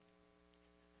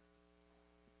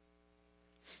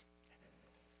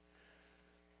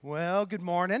Well, good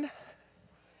morning.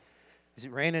 Is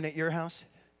it raining at your house?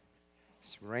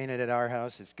 It's raining at our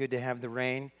house. It's good to have the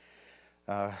rain,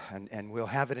 and we'll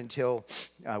have it until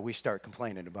we start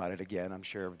complaining about it again. I'm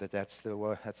sure that's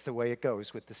the way it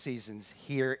goes with the seasons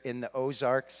here in the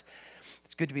Ozarks.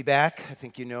 It's good to be back. I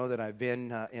think you know that I've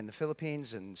been in the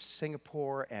Philippines and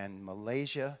Singapore and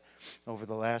Malaysia over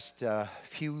the last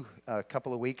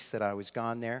couple of weeks that I was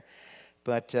gone there.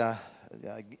 But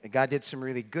God did some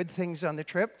really good things on the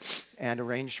trip and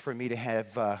arranged for me to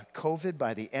have COVID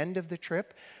by the end of the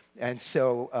trip. And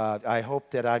so I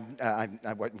hope that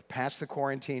I went past the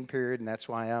quarantine period, and that's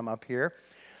why I'm up here.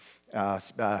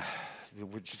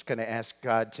 We're just going to ask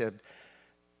God to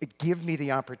give me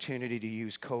the opportunity to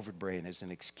use COVID brain as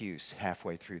an excuse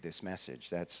halfway through this message.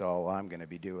 That's all I'm going to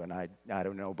be doing. I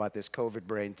don't know about this COVID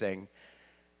brain thing.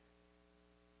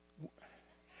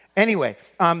 Anyway,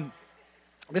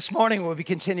 this morning we'll be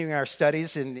continuing our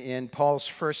studies in Paul's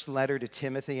first letter to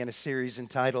Timothy in a series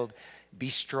entitled Be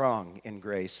Strong in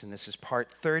Grace. And this is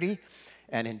part 30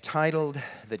 and entitled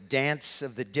The Dance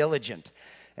of the Diligent.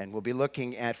 And we'll be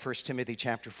looking at 1 Timothy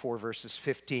chapter 4, verses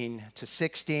 15 to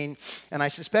 16. And I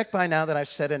suspect by now that I've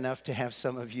said enough to have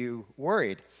some of you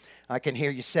worried. I can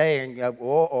hear you saying,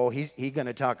 he's going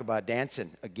to talk about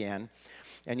dancing again.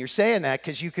 And you're saying that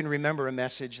because you can remember a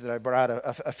message that I brought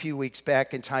a few weeks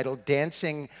back entitled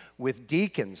Dancing with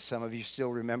Deacons. Some of you still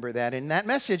remember that. In that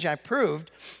message, I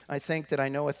think that I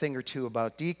know a thing or two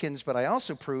about deacons, but I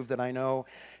also proved that I know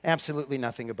absolutely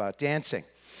nothing about dancing.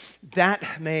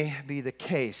 That may be the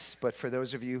case, but for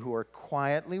those of you who are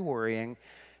quietly worrying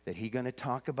that he's going to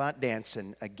talk about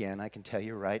dancing again, I can tell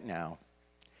you right now,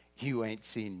 you ain't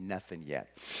seen nothing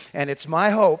yet. And it's my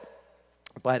hope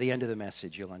by the end of the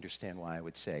message, you'll understand why I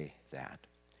would say that.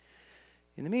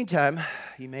 In the meantime,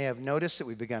 you may have noticed that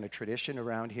we've begun a tradition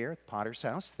around here at Potter's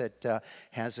House that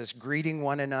has us greeting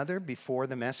one another before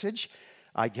the message.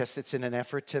 I guess it's in an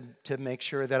effort to make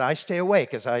sure that I stay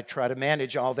awake as I try to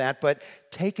manage all that. But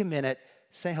take a minute,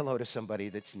 say hello to somebody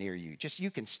that's near you.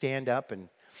 You can stand up and,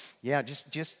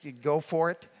 just go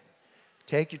for it.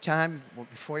 Take your time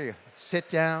before you sit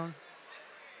down.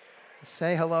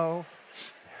 Say hello.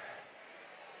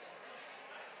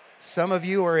 Some of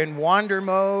you are in wander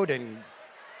mode and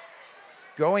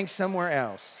going somewhere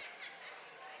else.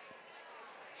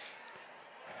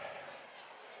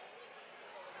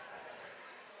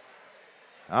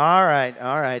 All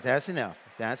right, that's enough.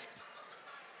 That's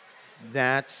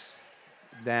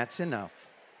enough.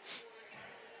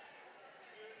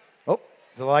 Oh,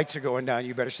 the lights are going down.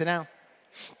 You better sit down.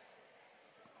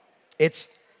 It's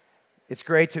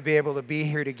great to be able to be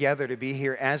here together, to be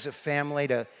here as a family,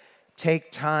 to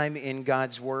take time in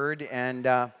God's Word, and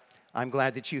I'm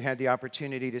glad that you had the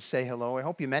opportunity to say hello. I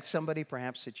hope you met somebody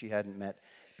perhaps that you hadn't met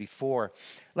before.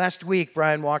 Last week,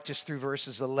 Brian walked us through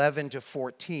verses 11 to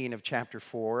 14 of chapter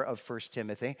 4 of 1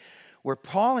 Timothy, where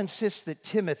Paul insists that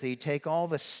Timothy take all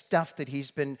the stuff that he's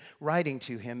been writing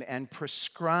to him and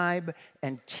prescribe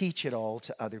and teach it all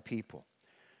to other people.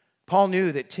 Paul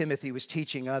knew that Timothy was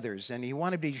teaching others, and he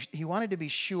wanted to be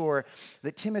sure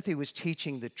that Timothy was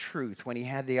teaching the truth when he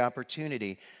had the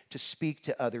opportunity to speak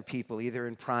to other people, either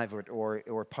in private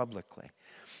or publicly.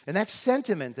 And that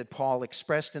sentiment that Paul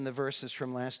expressed in the verses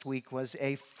from last week was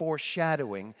a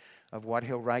foreshadowing of what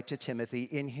he'll write to Timothy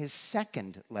in his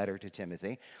second letter to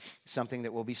Timothy, something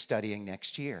that we'll be studying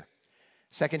next year.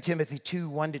 2 Timothy 2,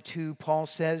 1-2, Paul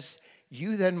says,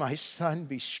 "You then, my son,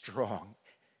 be strong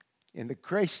in the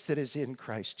grace that is in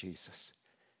Christ Jesus.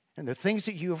 And the things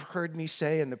that you have heard me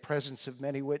say in the presence of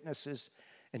many witnesses,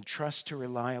 entrust to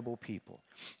reliable people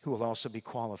who will also be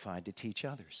qualified to teach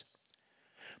others."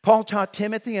 Paul taught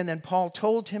Timothy, and then Paul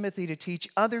told Timothy to teach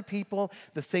other people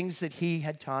the things that he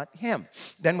had taught him.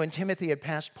 Then when Timothy had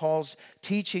passed Paul's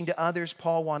teaching to others,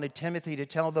 Paul wanted Timothy to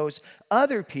tell those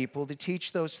other people to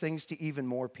teach those things to even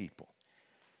more people.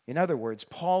 In other words,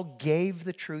 Paul gave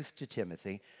the truth to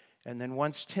Timothy, and then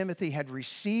once Timothy had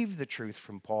received the truth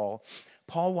from Paul,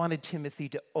 Paul wanted Timothy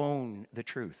to own the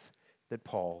truth that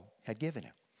Paul had given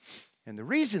him. And the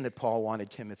reason that Paul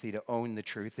wanted Timothy to own the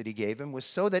truth that he gave him was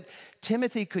so that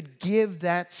Timothy could give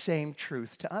that same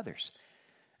truth to others.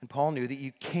 And Paul knew that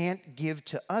you can't give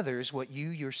to others what you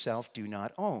yourself do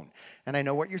not own. And I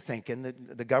know what you're thinking,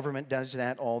 the government does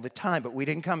that all the time, but we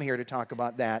didn't come here to talk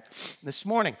about that this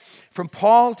morning. From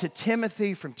Paul to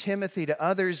Timothy, from Timothy to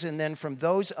others, and then from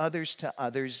those others to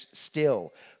others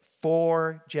still.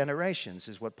 4 generations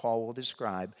is what Paul will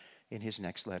describe in his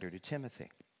next letter to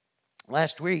Timothy.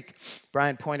 Last week,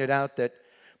 Brian pointed out that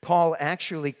Paul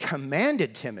actually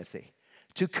commanded Timothy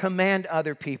to command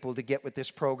other people to get with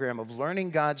this program of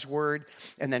learning God's Word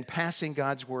and then passing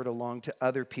God's Word along to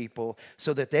other people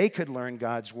so that they could learn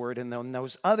God's Word, and then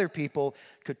those other people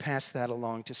could pass that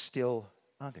along to still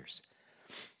others.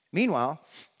 Meanwhile,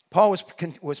 Paul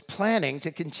was planning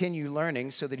to continue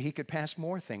learning so that he could pass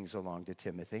more things along to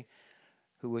Timothy,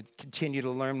 who would continue to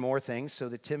learn more things so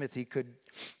that Timothy could,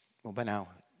 well, by now,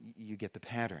 you get the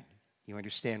pattern. You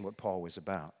understand what Paul was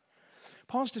about.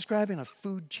 Paul's describing a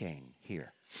food chain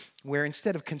here, where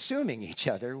instead of consuming each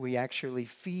other, we actually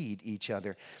feed each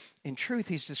other. In truth,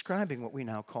 he's describing what we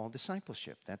now call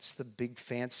discipleship. That's the big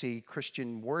fancy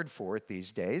Christian word for it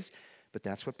these days, but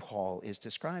that's what Paul is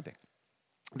describing.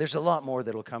 There's a lot more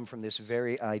that will come from this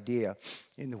very idea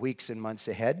in the weeks and months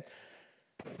ahead.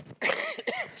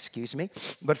 Excuse me.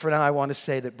 But for now, I want to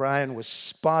say that Brian was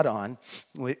spot on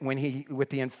with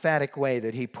the emphatic way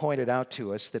that he pointed out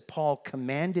to us that Paul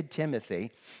commanded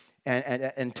Timothy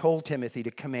and told Timothy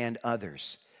to command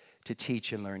others to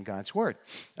teach and learn God's Word.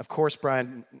 Of course,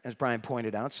 as Brian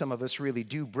pointed out, some of us really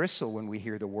do bristle when we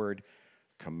hear the word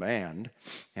command.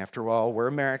 After all, we're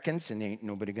Americans and ain't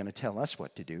nobody going to tell us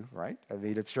what to do, right? I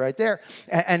mean, it's right there.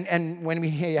 And when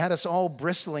he had us all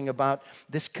bristling about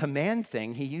this command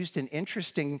thing, he used an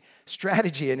interesting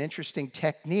strategy, an interesting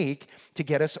technique to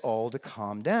get us all to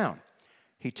calm down.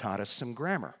 He taught us some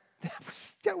grammar.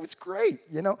 That was great,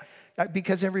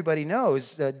 because everybody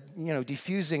knows that,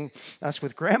 diffusing us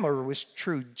with grammar was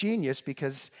true genius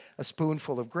because a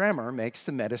spoonful of grammar makes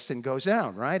the medicine go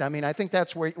down, right? I mean, I think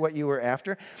that's what you were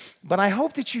after. But I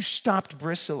hope that you stopped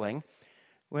bristling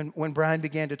when Brian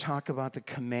began to talk about the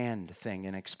command thing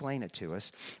and explain it to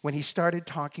us. When he started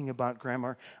talking about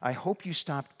grammar, I hope you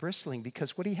stopped bristling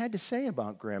because what he had to say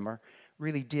about grammar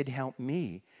really did help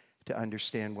me to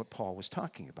understand what Paul was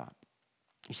talking about.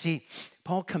 You see,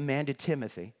 Paul commanded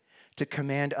Timothy to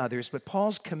command others, but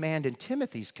Paul's command and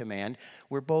Timothy's command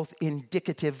were both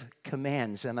indicative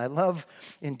commands. And I love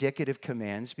indicative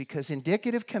commands because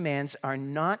indicative commands are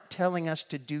not telling us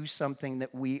to do something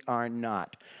that we are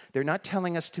not. They're not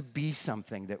telling us to be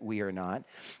something that we are not.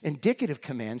 Indicative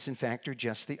commands, in fact, are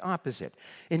just the opposite.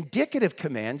 Indicative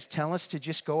commands tell us to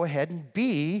just go ahead and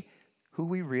be who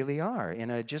we really are in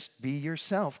a just be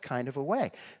yourself kind of a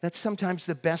way. That's sometimes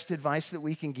the best advice that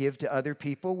we can give to other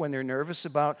people when they're nervous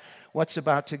about what's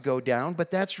about to go down,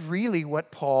 but that's really what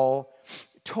Paul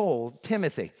told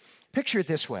Timothy. Picture it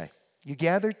this way. You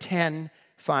gather 10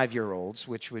 5-year-olds,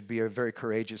 which would be a very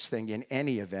courageous thing in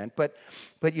any event, but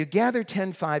you gather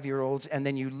 10 5-year-olds and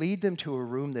then you lead them to a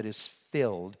room that is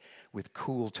filled with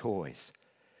cool toys.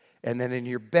 And then in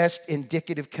your best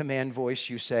indicative command voice,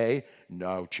 you say,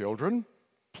 "Now, children,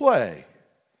 play."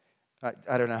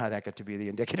 I don't know how that got to be the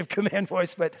indicative command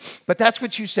voice, but that's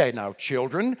what you say. "Now,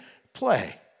 children,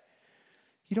 play."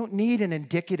 You don't need an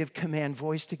indicative command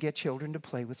voice to get children to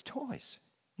play with toys.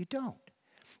 You don't.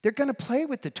 They're going to play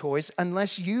with the toys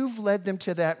unless you've led them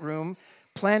to that room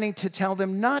planning to tell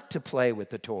them not to play with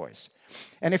the toys.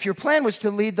 And if your plan was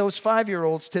to lead those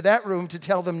 5-year-olds to that room to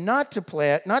tell them not to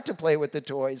play with the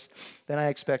toys, then I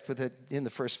expect in the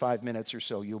first 5 minutes or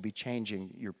so, you'll be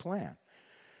changing your plan.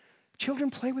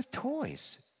 Children play with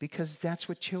toys because that's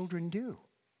what children do.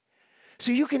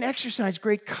 So you can exercise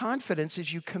great confidence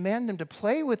as you command them to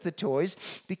play with the toys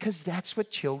because that's what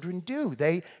children do.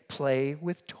 They play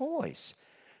with toys.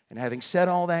 And having said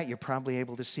all that, you're probably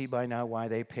able to see by now why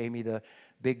they pay me the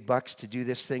big bucks to do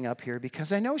this thing up here,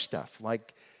 because I know stuff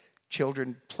like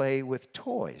children play with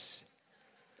toys.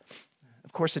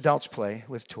 Of course, adults play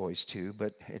with toys too,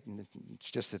 but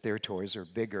it's just that their toys are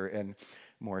bigger and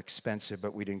more expensive,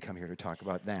 but we didn't come here to talk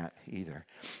about that either.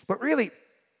 But really,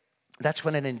 that's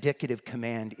what an indicative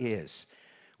command is.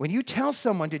 When you tell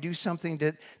someone to do something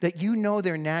that you know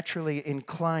they're naturally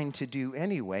inclined to do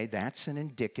anyway, that's an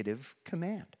indicative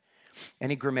command.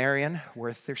 Any grammarian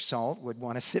worth their salt would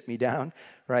want to sit me down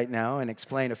right now and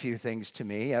explain a few things to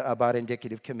me about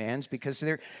indicative commands, because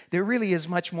there really is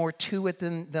much more to it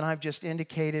than I've just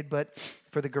indicated. But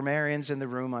for the grammarians in the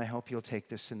room, I hope you'll take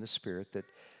this in the spirit that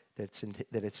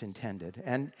it's intended.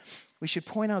 And we should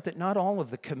point out that not all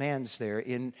of the commands there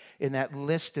in that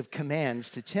list of commands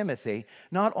to Timothy,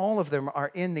 not all of them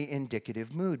are in the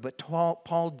indicative mood. But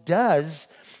Paul does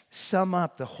sum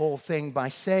up the whole thing by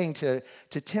saying to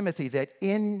Timothy that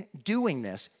in doing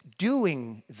this,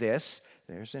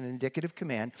 there's an indicative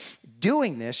command,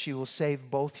 doing this, you will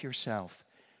save both yourself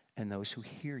and those who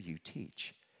hear you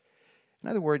teach. In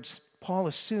other words, Paul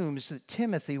assumes that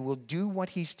Timothy will do what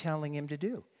he's telling him to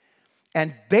do.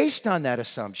 And based on that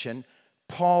assumption,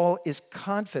 Paul is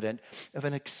confident of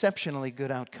an exceptionally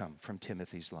good outcome from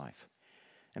Timothy's life.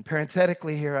 And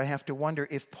parenthetically here, I have to wonder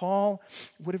if Paul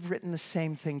would have written the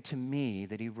same thing to me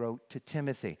that he wrote to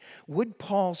Timothy. Would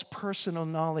Paul's personal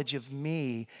knowledge of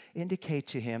me indicate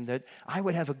to him that I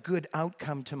would have a good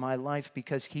outcome to my life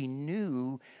because he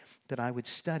knew that I would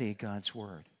study God's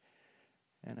Word?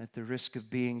 And at the risk of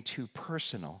being too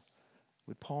personal,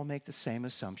 would Paul make the same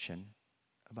assumption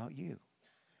about you?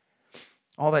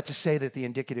 All that to say that the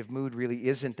indicative mood really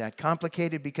isn't that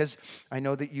complicated, because I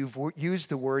know that you've used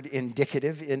the word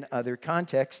indicative in other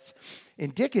contexts.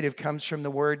 Indicative comes from the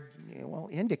word,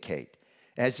 indicate,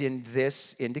 as in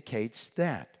this indicates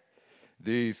that.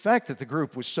 The fact that the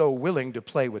group was so willing to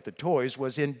play with the toys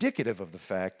was indicative of the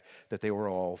fact that they were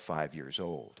all 5 years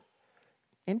old.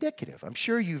 Indicative. I'm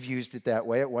sure you've used it that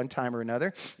way at one time or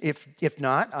another. If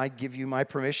not, I give you my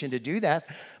permission to do that.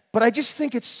 But I just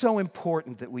think it's so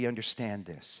important that we understand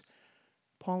this.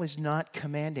 Paul is not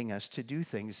commanding us to do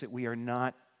things that we are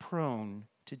not prone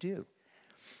to do.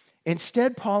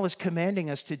 Instead, Paul is commanding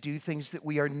us to do things that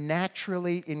we are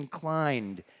naturally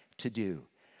inclined to do.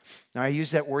 Now, I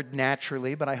use that word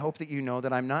naturally, but I hope that you know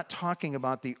that I'm not talking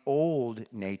about the old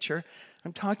nature.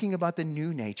 I'm talking about the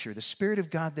new nature, the Spirit of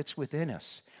God that's within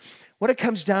us. What it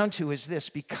comes down to is this: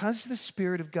 because the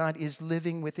Spirit of God is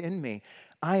living within me,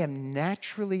 I am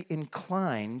naturally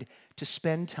inclined to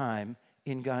spend time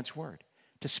in God's Word,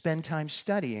 to spend time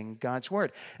studying God's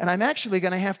Word. And I'm actually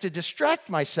going to have to distract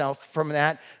myself from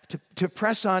that to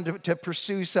press on to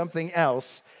pursue something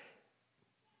else,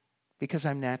 because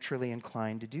I'm naturally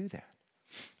inclined to do that.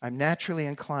 I'm naturally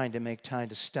inclined to make time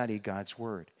to study God's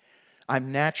Word.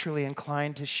 I'm naturally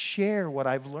inclined to share what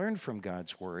I've learned from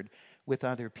God's Word with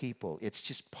other people. It's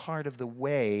just part of the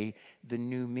way the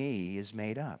new me is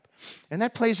made up. And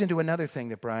that plays into another thing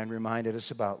that Brian reminded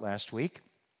us about last week.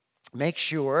 Make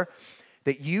sure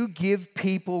that you give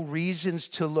people reasons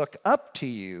to look up to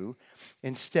you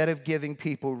instead of giving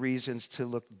people reasons to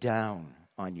look down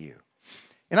on you.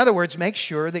 In other words, make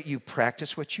sure that you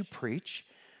practice what you preach.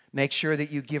 Make sure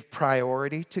that you give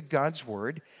priority to God's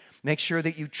Word. Make sure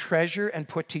that you treasure and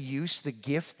put to use the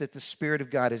gift that the Spirit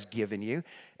of God has given you.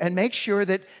 And make sure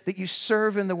that you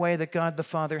serve in the way that God the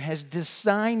Father has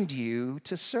designed you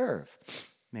to serve.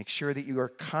 Make sure that you are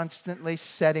constantly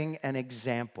setting an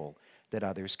example that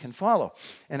others can follow.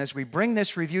 And as we bring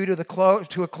this review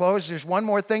to a close, there's one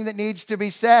more thing that needs to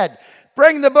be said.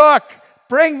 Bring the book!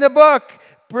 Bring the book!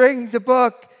 Bring the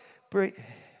book!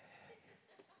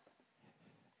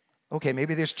 Okay,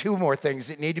 maybe there's two more things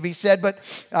that need to be said, but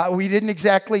we didn't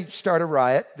exactly start a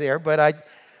riot there. But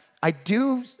I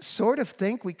do sort of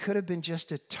think we could have been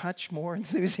just a touch more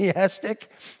enthusiastic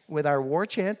with our war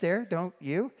chant there, don't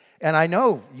you? And I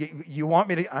know you want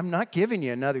me to, I'm not giving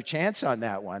you another chance on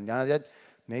that one. Now that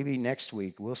maybe next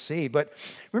week, we'll see. But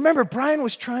remember, Brian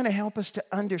was trying to help us to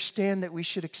understand that we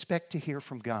should expect to hear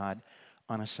from God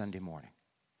on a Sunday morning.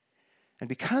 And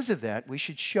because of that, we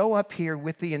should show up here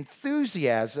with the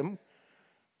enthusiasm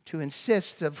to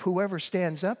insist of whoever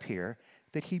stands up here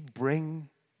that he bring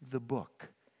the book.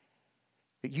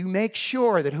 That you make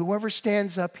sure that whoever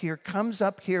stands up here comes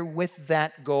up here with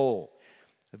that goal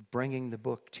of bringing the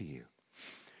book to you.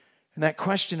 And that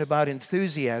question about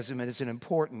enthusiasm is an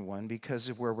important one because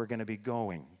of where we're going to be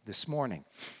going this morning.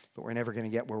 But we're never going to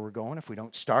get where we're going if we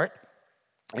don't start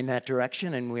in that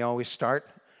direction, and we always start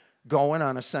going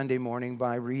on a Sunday morning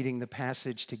by reading the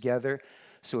passage together.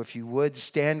 So if you would,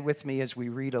 stand with me as we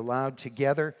read aloud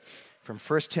together from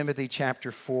 1 Timothy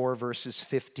chapter 4, verses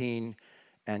 15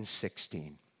 and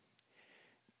 16.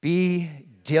 Be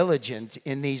diligent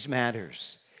in these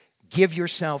matters. Give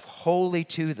yourself wholly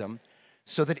to them,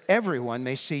 so that everyone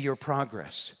may see your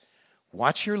progress.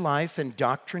 Watch your life and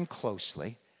doctrine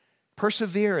closely.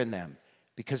 Persevere in them,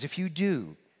 because if you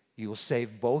do, you will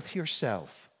save both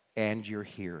yourself and your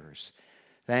hearers.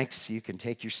 Thanks. You can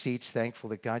take your seats, thankful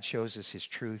that God shows us His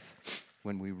truth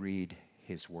when we read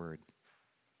His Word.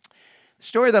 The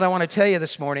story that I want to tell you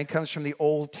this morning comes from the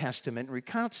Old Testament and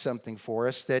recounts something for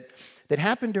us that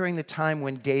happened during the time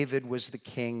when David was the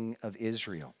king of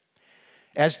Israel.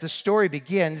 As the story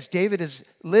begins, David is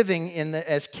living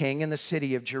as king in the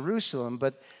city of Jerusalem,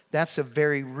 but that's a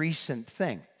very recent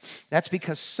thing. That's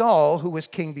because Saul, who was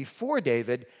king before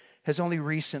David, has only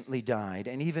recently died,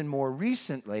 and even more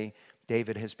recently,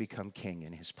 David has become king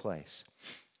in his place.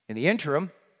 In the interim,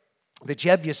 the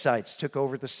Jebusites took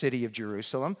over the city of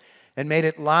Jerusalem and made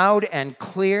it loud and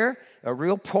clear, a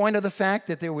real point of the fact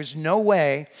that there was no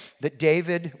way that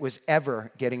David was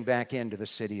ever getting back into the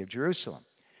city of Jerusalem.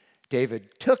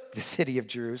 David took the city of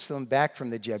Jerusalem back from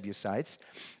the Jebusites.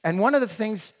 And one of the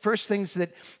first things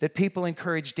that people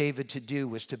encouraged David to do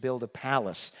was to build a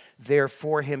palace there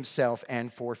for himself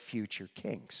and for future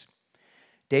kings.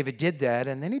 David did that,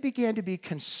 and then he began to be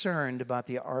concerned about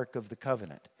the Ark of the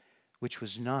Covenant, which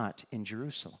was not in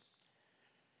Jerusalem.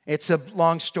 It's a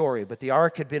long story, but the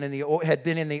ark had been in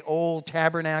the old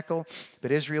tabernacle,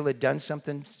 but Israel had done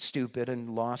something stupid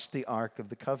and lost the Ark of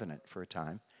the Covenant for a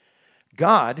time.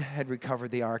 God had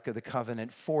recovered the Ark of the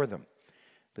Covenant for them,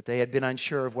 but they had been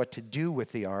unsure of what to do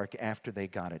with the ark after they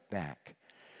got it back.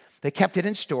 They kept it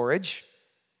in storage,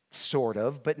 sort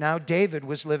of, but now David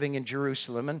was living in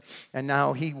Jerusalem, and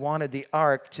now he wanted the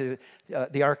Ark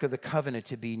of the Covenant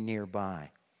to be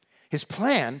nearby. His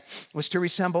plan was to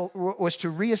reassemble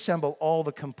all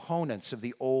the components of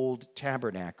the old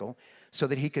tabernacle so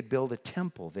that he could build a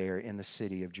temple there in the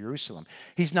city of Jerusalem.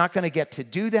 He's not going to get to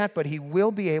do that, but he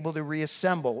will be able to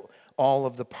reassemble all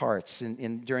of the parts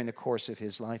during the course of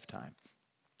his lifetime.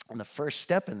 And the first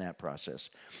step in that process,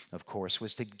 of course,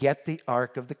 was to get the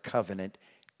Ark of the Covenant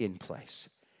in place.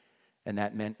 And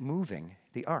that meant moving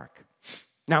the ark.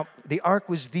 Now, the ark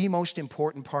was the most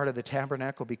important part of the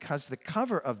tabernacle because the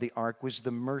cover of the ark was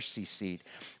the mercy seat,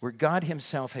 where God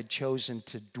himself had chosen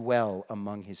to dwell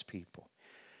among his people.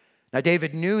 Now,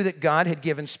 David knew that God had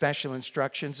given special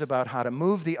instructions about how to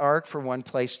move the ark from one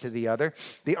place to the other.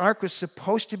 The ark was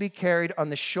supposed to be carried on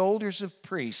the shoulders of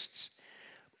priests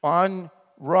on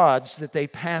rods that they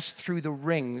passed through the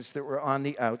rings that were on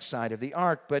the outside of the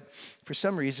ark. But for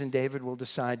some reason, David will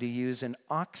decide to use an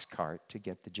ox cart to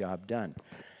get the job done.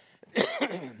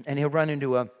 And he'll run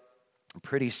into a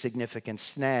pretty significant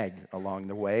snag along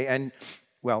the way. And,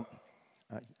 well,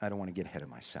 I don't want to get ahead of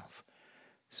myself.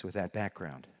 So with that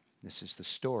background, this is the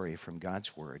story from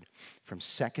God's Word from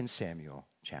 2 Samuel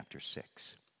chapter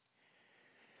 6.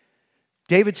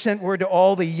 David sent word to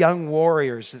all the young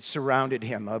warriors that surrounded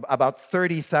him, about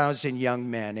 30,000 young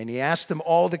men, and he asked them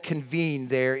all to convene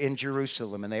there in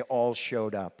Jerusalem, and they all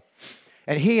showed up.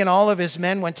 And he and all of his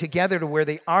men went together to where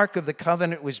the Ark of the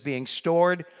Covenant was being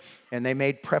stored, and they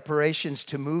made preparations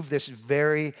to move this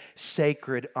very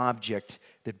sacred object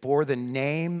that bore the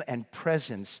name and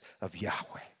presence of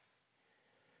Yahweh.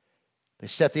 They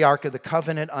set the Ark of the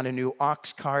Covenant on a new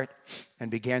ox cart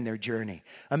and began their journey.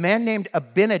 A man named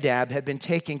Abinadab had been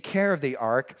taking care of the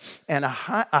ark, and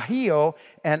Ahio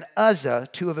and Uzzah,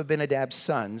 two of Abinadab's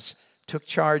sons, took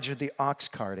charge of the ox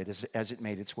cart as it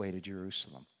made its way to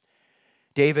Jerusalem.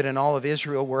 David and all of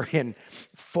Israel were in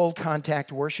full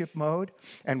contact worship mode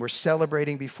and were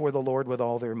celebrating before the Lord with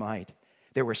all their might.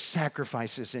 There were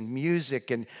sacrifices and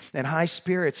music and high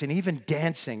spirits and even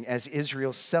dancing as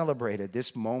Israel celebrated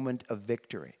this moment of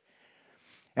victory.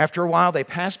 After a while, they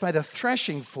passed by the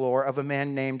threshing floor of a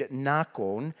man named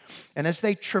Nachon, and as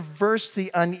they traversed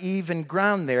the uneven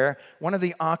ground there, one of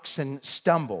the oxen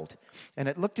stumbled, and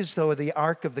it looked as though the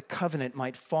Ark of the Covenant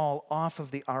might fall off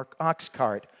of the ox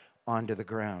cart onto the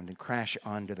ground and crash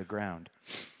onto the ground.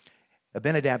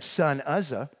 Abinadab's son,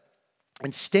 Uzzah,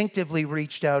 instinctively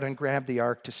reached out and grabbed the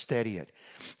ark to steady it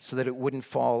so that it wouldn't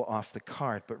fall off the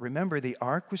cart. But remember, the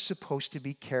ark was supposed to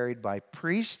be carried by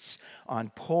priests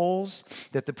on poles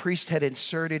that the priest had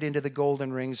inserted into the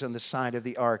golden rings on the side of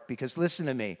the ark. Because listen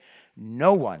to me,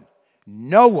 no one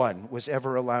was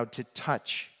ever allowed to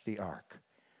touch the ark.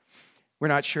 We're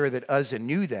not sure that Uzzah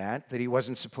knew that he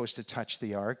wasn't supposed to touch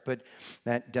the ark, but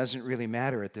that doesn't really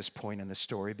matter at this point in the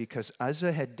story because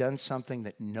Uzzah had done something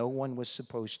that no one was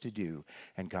supposed to do,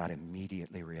 and God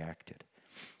immediately reacted.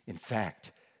 In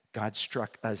fact, God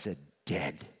struck Uzzah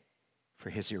dead for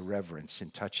his irreverence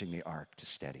in touching the ark to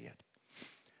steady it.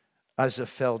 Uzzah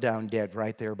fell down dead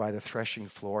right there by the threshing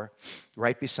floor,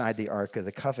 right beside the Ark of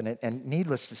the Covenant. And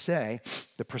needless to say,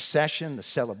 the procession, the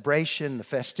celebration, the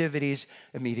festivities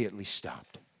immediately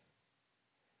stopped.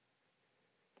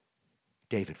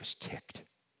 David was ticked.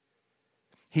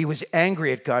 He was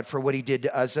angry at God for what he did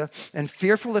to Uzzah, and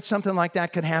fearful that something like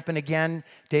that could happen again,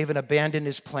 David abandoned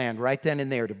his plan right then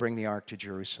and there to bring the ark to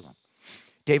Jerusalem.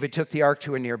 David took the ark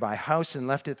to a nearby house and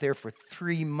left it there for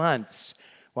 3 months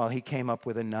while he came up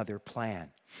with another plan.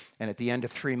 And at the end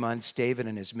of 3 months, David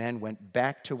and his men went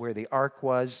back to where the ark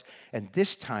was, and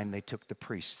this time they took the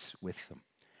priests with them,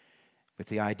 with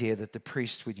the idea that the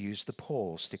priests would use the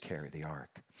poles to carry the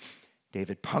ark.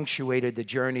 David punctuated the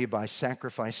journey by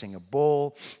sacrificing a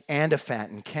bull and a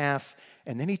fattened calf,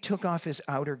 and then he took off his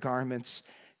outer garments,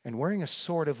 and wearing a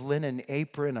sort of linen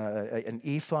apron, an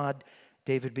ephod,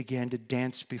 David began to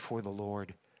dance before the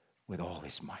Lord with all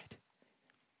his might.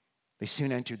 They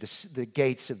soon entered the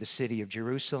gates of the city of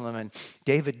Jerusalem, and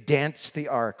David danced the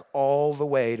ark all the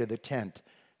way to the tent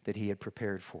that he had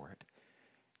prepared for it.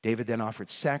 David then offered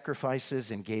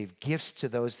sacrifices and gave gifts to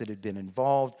those that had been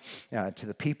involved, to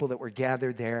the people that were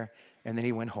gathered there, and then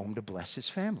he went home to bless his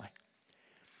family.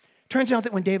 Turns out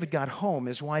that when David got home,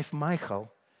 his wife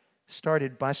Michal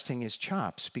started busting his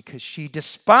chops because she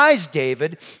despised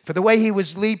David for the way he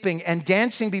was leaping and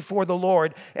dancing before the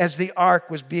Lord as the ark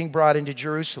was being brought into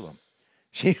Jerusalem.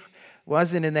 She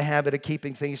wasn't in the habit of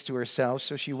keeping things to herself,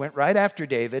 so she went right after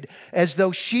David as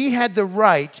though she had the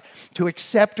right to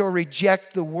accept or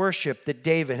reject the worship that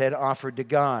David had offered to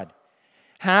God.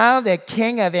 How the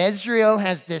king of Israel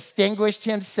has distinguished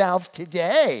himself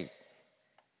today,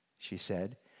 she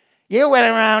said. You went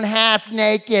around half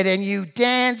naked and you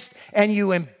danced and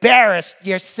you embarrassed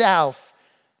yourself.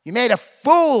 You made a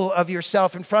fool of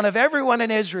yourself in front of everyone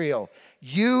in Israel.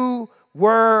 You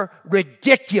were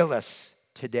ridiculous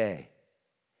today.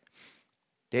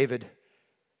 David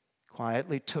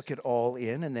quietly took it all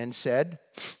in and then said,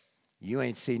 you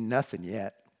ain't seen nothing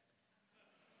yet.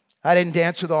 I didn't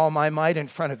dance with all my might in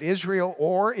front of Israel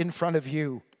or in front of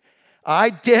you.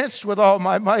 I danced with all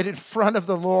my might in front of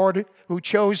the Lord who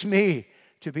chose me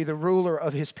to be the ruler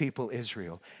of his people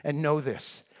Israel. And know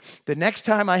this, the next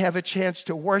time I have a chance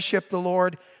to worship the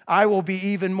Lord, I will be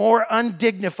even more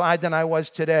undignified than I was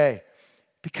today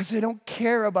because I don't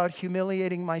care about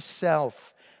humiliating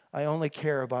myself. I only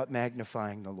care about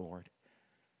magnifying the Lord.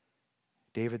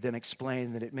 David then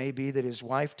explained that it may be that his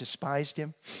wife despised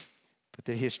him, but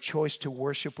that his choice to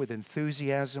worship with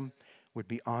enthusiasm would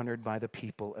be honored by the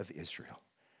people of Israel.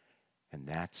 And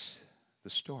that's the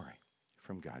story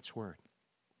from God's Word.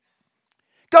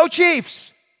 Go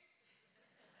Chiefs!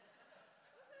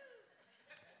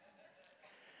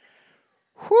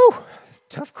 Whew,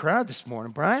 tough crowd this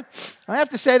morning, Brian. I have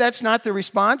to say that's not the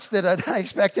response that I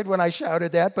expected when I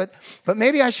shouted that, but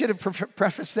maybe I should have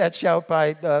prefaced that shout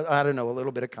by, a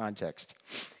little bit of context.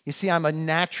 You see, I'm a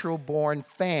natural-born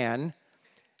fan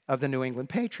of the New England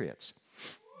Patriots.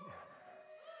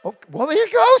 Oh, well, there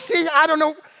you go. See, I don't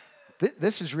know.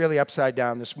 This is really upside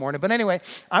down this morning. But anyway,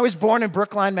 I was born in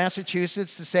Brookline,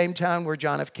 Massachusetts, the same town where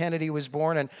John F. Kennedy was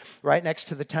born, and right next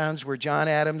to the towns where John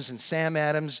Adams and Sam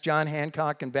Adams, John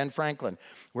Hancock, and Ben Franklin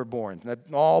were born.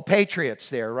 All patriots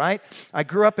there, right? I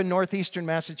grew up in northeastern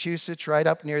Massachusetts, right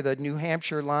up near the New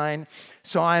Hampshire line.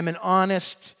 So I'm an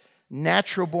honest,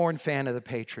 natural-born fan of the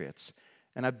Patriots.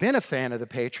 And I've been a fan of the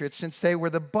Patriots since they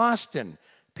were the Boston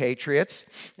Patriots,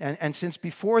 and since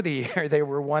before the year, they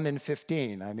were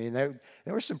 1-15. I mean, there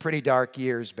were some pretty dark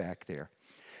years back there.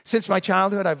 Since my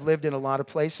childhood, I've lived in a lot of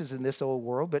places in this old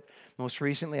world, but most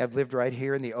recently, I've lived right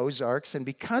here in the Ozarks, and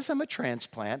because I'm a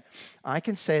transplant, I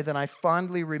can say that I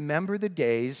fondly remember the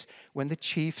days when the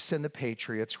Chiefs and the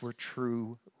Patriots were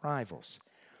true rivals.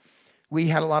 We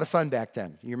had a lot of fun back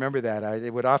then. You remember that.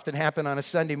 It would often happen on a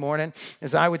Sunday morning,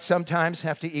 as I would sometimes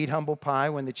have to eat humble pie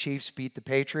when the Chiefs beat the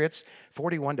Patriots,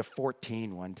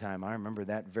 41-14 one time. I remember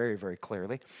that very, very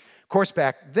clearly. Of course,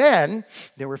 back then,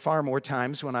 there were far more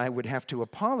times when I would have to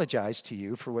apologize to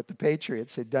you for what the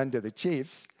Patriots had done to the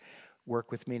Chiefs.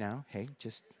 Work with me now. Hey,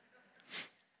 just...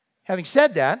 Having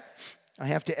said that, I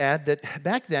have to add that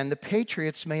back then, the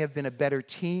Patriots may have been a better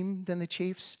team than the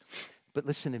Chiefs. But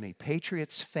listen to me,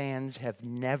 Patriots fans have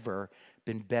never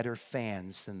been better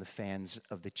fans than the fans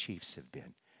of the Chiefs have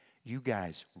been. You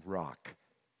guys rock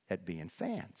at being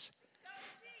fans.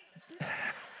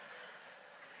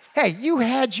 Hey, you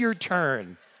had your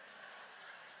turn.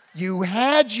 You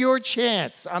had your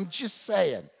chance. I'm just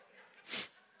saying.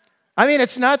 I mean,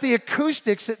 it's not the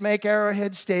acoustics that make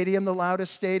Arrowhead Stadium the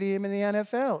loudest stadium in the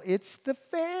NFL. It's the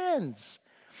fans.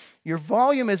 Your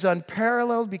volume is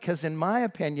unparalleled because, in my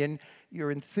opinion, your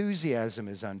enthusiasm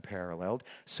is unparalleled,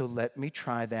 so let me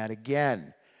try that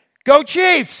again. Go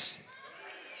Chiefs!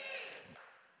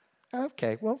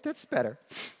 Okay, well, that's better.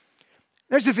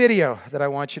 There's a video that I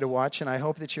want you to watch, and I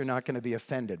hope that you're not going to be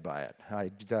offended by it.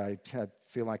 I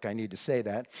feel like I need to say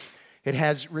that. It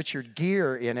has Richard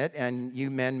Gere in it, and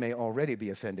you men may already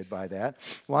be offended by that,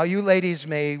 while you ladies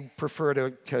may prefer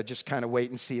to just kind of wait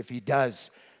and see if he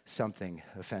does something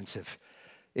offensive.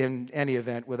 In any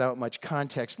event, without much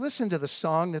context, listen to the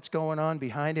song that's going on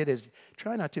behind it.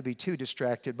 Try not to be too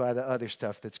distracted by the other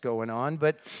stuff that's going on,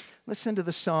 but listen to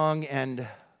the song and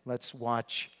let's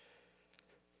watch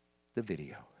the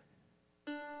video.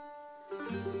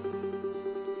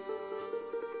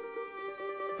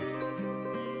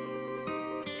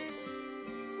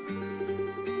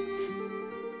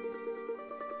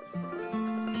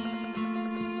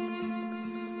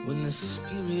 When the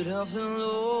Spirit of the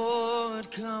Lord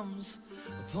comes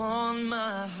upon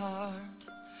my heart,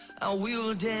 I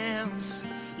will dance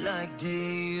like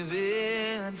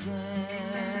David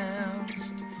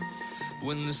danced.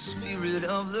 When the Spirit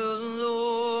of the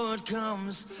Lord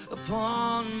comes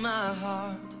upon my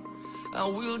heart, I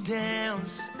will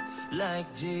dance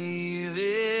like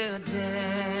David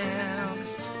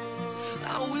danced.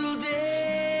 I will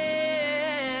dance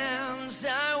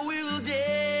I will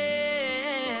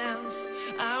dance,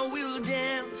 I will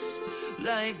dance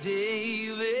like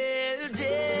David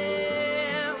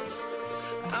danced.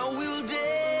 I will dance,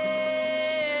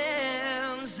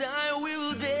 I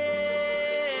will dance,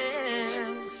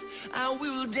 I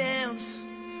will dance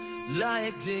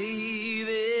like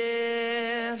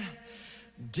David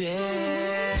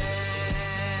danced.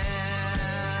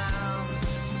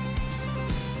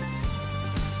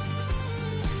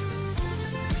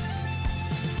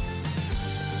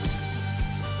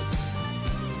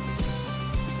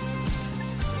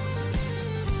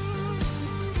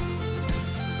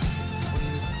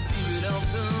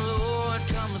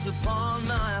 Upon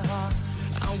my heart,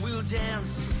 I will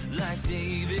dance like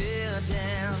David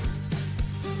danced.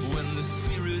 When the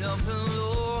Spirit of the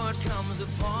Lord comes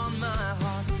upon my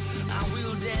heart, I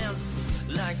will dance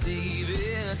like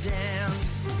David danced.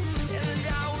 And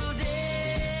I will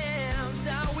dance,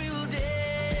 I will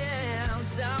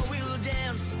dance, I will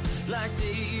dance like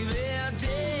David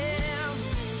danced.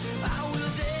 I will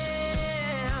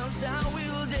dance, I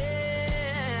will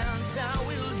dance, I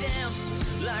will dance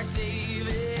like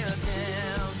David danced.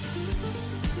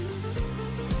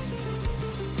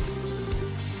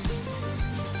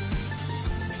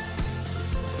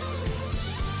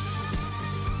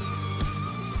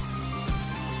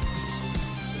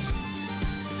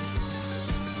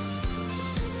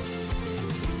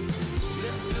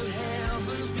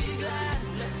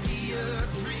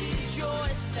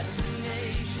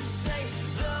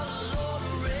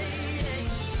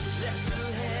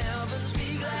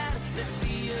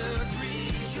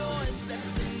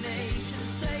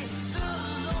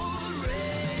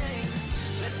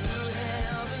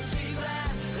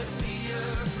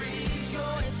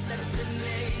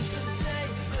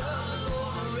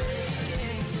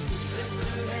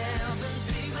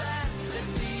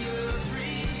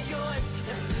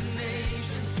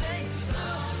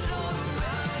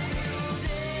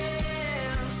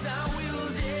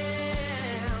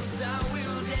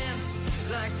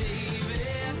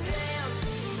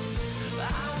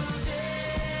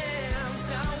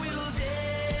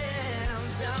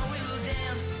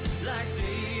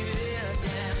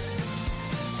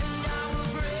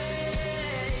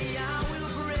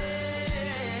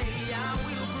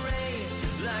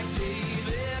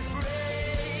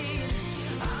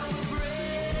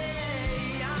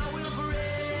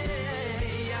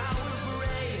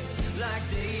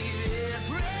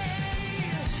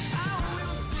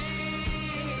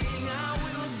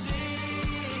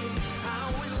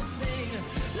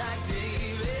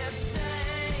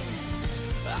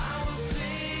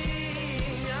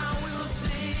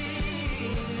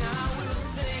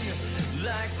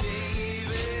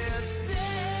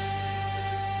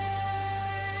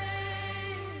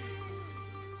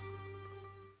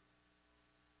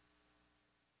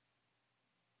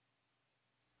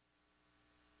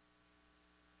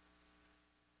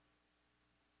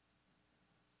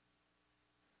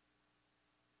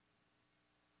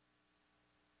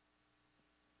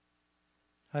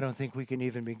 I don't think we can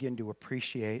even begin to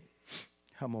appreciate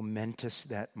how momentous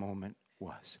that moment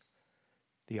was.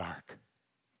 The Ark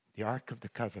of the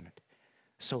Covenant,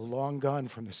 so long gone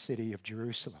from the city of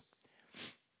Jerusalem,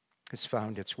 has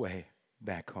found its way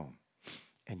back home.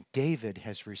 And David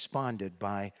has responded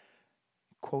by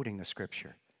quoting the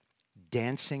scripture,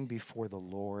 dancing before the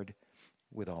Lord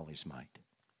with all his might.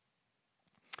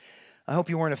 I hope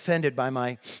you weren't offended by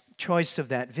my choice of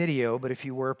that video, but if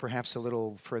you were, perhaps a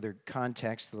little further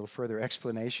context, a little further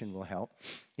explanation will help.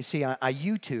 You see, I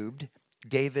YouTubed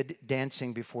David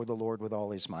dancing before the Lord with all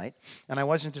his might, and I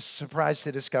wasn't surprised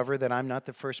to discover that I'm not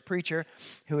the first preacher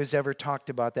who has ever talked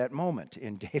about that moment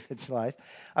in David's life.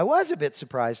 I was a bit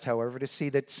surprised, however, to see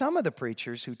that some of the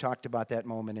preachers who talked about that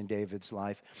moment in David's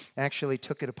life actually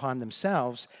took it upon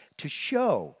themselves to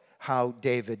show how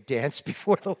David danced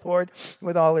before the Lord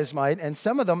with all his might. And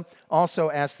some of them also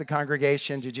asked the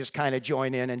congregation to just kind of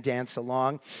join in and dance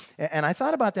along. And I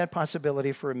thought about that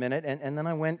possibility for a minute, and then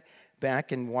I went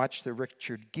back and watched the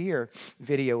Richard Gere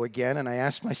video again, and I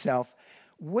asked myself,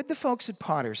 would the folks at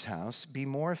Potter's House be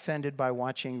more offended by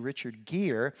watching Richard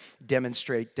Gere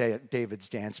demonstrate David's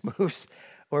dance moves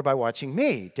or by watching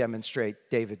me demonstrate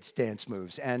David's dance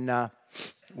moves? And,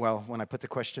 well, when I put the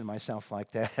question to myself like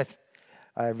that,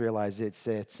 I realized it's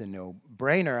a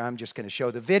no-brainer. I'm just going to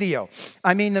show the video.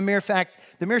 I mean, the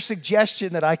mere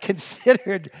suggestion that I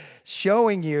considered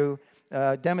showing you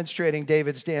demonstrating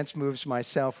David's dance moves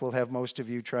myself will have most of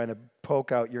you trying to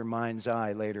poke out your mind's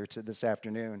eye later this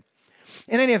afternoon.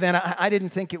 In any event, I didn't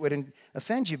think it would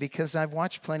offend you because I've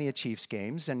watched plenty of Chiefs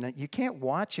games, and you can't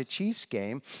watch a Chiefs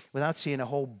game without seeing a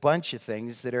whole bunch of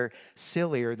things that are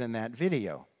sillier than that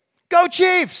video. Go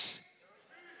Chiefs!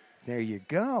 There you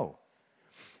go.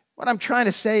 What I'm trying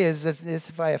to say is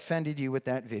if I offended you with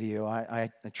that video,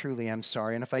 I truly am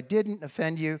sorry. And if I didn't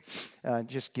offend you,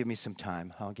 just give me some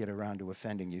time. I'll get around to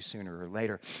offending you sooner or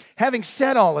later. Having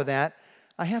said all of that,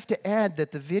 I have to add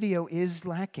that the video is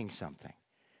lacking something.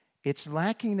 It's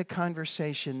lacking the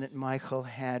conversation that Michal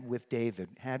had with David,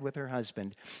 had with her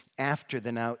husband, after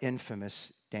the now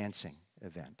infamous dancing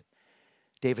event.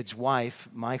 David's wife,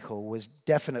 Michal, was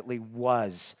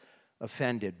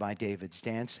offended by David's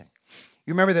dancing.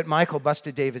 You remember that Michal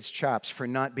busted David's chops for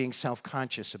not being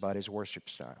self-conscious about his worship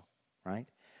style, right?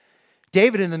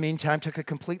 David, in the meantime, took a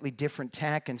completely different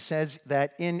tack and says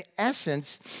that, in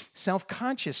essence,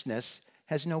 self-consciousness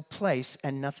has no place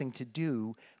and nothing to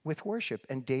do with worship.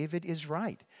 And David is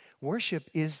right. Worship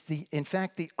is, in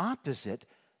fact, the opposite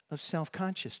of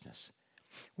self-consciousness.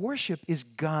 Worship is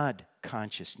God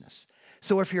consciousness.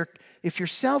 So if you're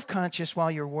self-conscious while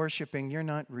you're worshiping, you're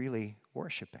not really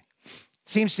worshiping.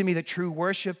 Seems to me that true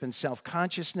worship and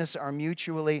self-consciousness are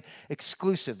mutually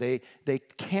exclusive. They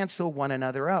cancel one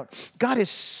another out. God is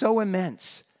so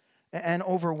immense and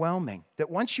overwhelming that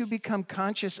once you become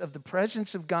conscious of the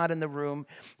presence of God in the room,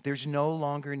 there's no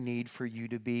longer need for you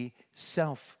to be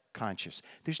self-conscious.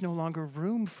 There's no longer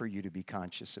room for you to be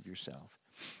conscious of yourself.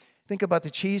 Think about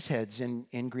the cheeseheads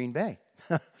in Green Bay.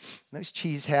 Those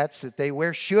cheese hats that they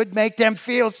wear should make them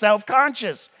feel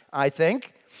self-conscious, I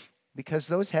think, because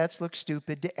those hats look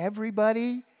stupid to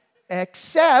everybody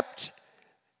except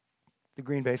the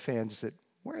Green Bay fans that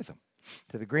wear them.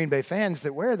 To the Green Bay fans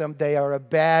that wear them, they are a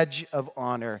badge of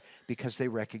honor because they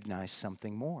recognize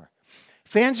something more.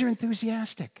 Fans are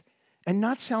enthusiastic and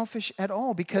not selfish at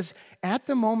all because at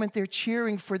the moment they're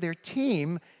cheering for their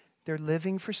team, they're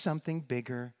living for something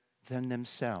bigger than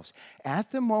themselves.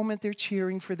 At the moment they're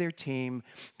cheering for their team,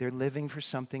 they're living for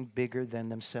something bigger than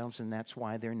themselves, and that's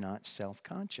why they're not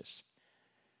self-conscious.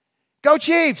 Go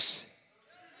Chiefs!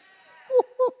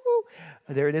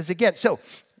 There it is again. So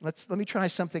let me try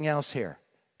something else here.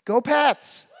 Go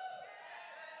Pats!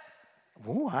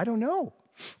 Oh, I don't know.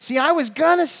 See, I was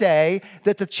gonna say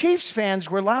that the Chiefs fans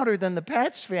were louder than the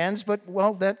Pats fans, but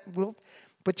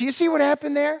do you see what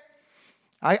happened there?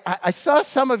 I saw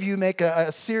some of you make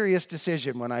a serious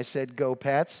decision when I said go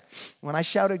Pats. When I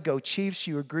shouted go Chiefs,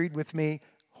 you agreed with me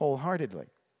wholeheartedly,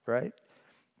 right?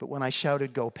 But when I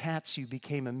shouted go Pats, you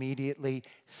became immediately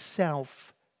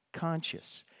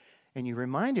self-conscious. And you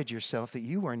reminded yourself that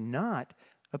you are not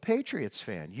a Patriots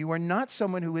fan. You are not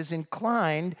someone who is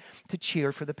inclined to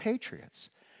cheer for the Patriots.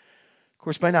 Of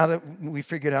course, by now that we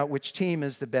figured out which team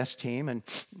is the best team and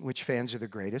which fans are the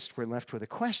greatest, we're left with a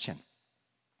question.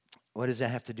 What does that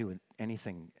have to do with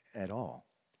anything at all?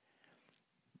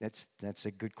 That's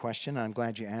a good question. I'm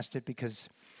glad you asked it because,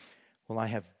 well, I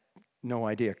have no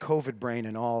idea. COVID brain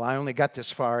and all. I only got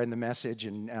this far in the message.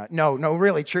 And no,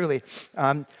 really, truly.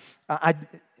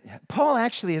 Paul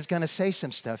actually is going to say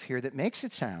some stuff here that makes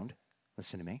it sound,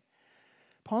 listen to me,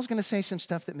 Paul's going to say some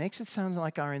stuff that makes it sound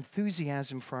like our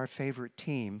enthusiasm for our favorite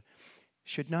team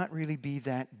should not really be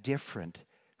that different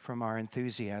from our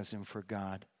enthusiasm for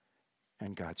God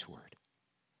and God's Word.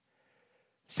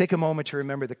 Let's take a moment to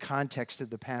remember the context of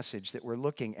the passage that we're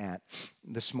looking at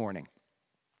this morning.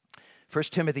 1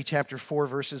 Timothy chapter 4,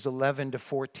 verses 11 to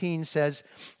 14 says,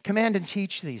 "Command and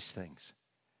teach these things.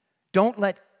 Don't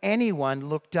let anyone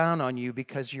look down on you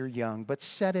because you're young, but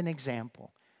set an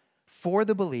example for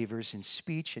the believers in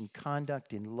speech and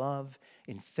conduct, in love,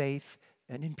 in faith,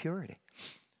 and in purity.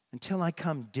 Until I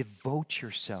come, devote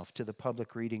yourself to the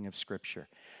public reading of Scripture,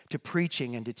 to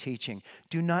preaching and to teaching.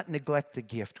 Do not neglect the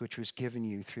gift which was given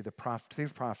you through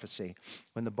prophecy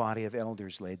when the body of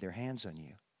elders laid their hands on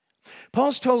you."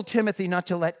 Paul's told Timothy not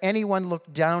to let anyone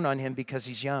look down on him because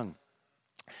he's young.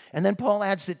 And then Paul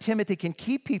adds that Timothy can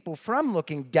keep people from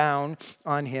looking down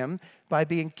on him by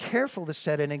being careful to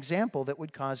set an example that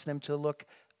would cause them to look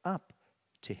up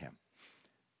to him.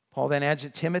 Paul then adds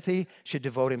that Timothy should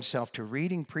devote himself to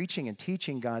reading, preaching, and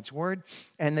teaching God's word,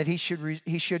 and that he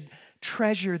should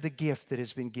treasure the gift that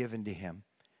has been given to him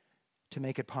to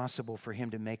make it possible for him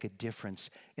to make a difference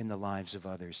in the lives of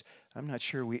others. I'm not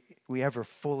sure we ever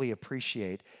fully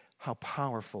appreciate how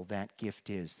powerful that gift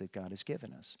is that God has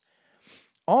given us.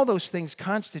 All those things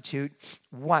constitute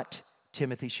what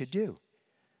Timothy should do,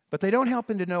 but they don't help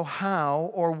him to know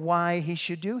how or why he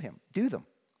should do them.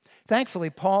 Thankfully,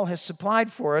 Paul has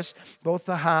supplied for us both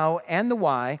the how and the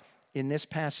why in this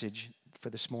passage for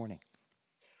this morning.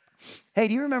 Hey,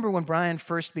 do you remember when Brian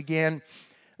first began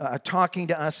talking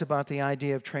to us about the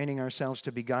idea of training ourselves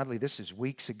to be godly. This is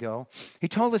weeks ago. He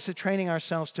told us that training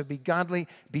ourselves to be godly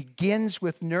begins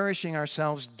with nourishing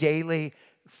ourselves daily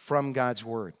from God's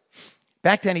Word.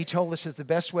 Back then, he told us that the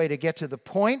best way to get to the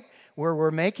point where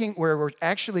we're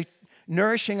actually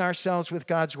nourishing ourselves with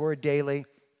God's Word daily,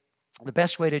 the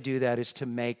best way to do that is to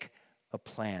make a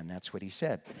plan. That's what he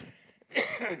said.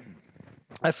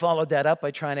 I followed that up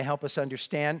by trying to help us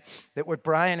understand that what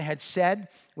Brian had said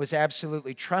was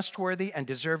absolutely trustworthy and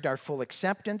deserved our full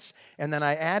acceptance. And then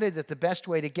I added that the best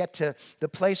way to get to the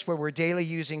place where we're daily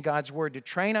using God's Word to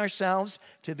train ourselves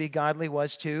to be godly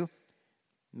was to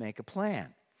make a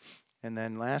plan. And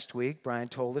then last week, Brian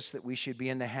told us that we should be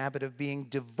in the habit of being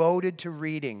devoted to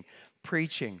reading,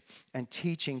 preaching, and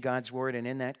teaching God's Word. And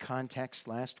in that context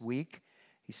last week,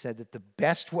 he said that the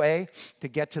best way to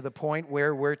get to the point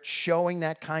where we're showing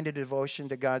that kind of devotion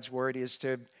to God's Word is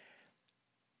to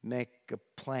make a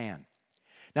plan.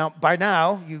 Now, by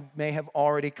now, you may have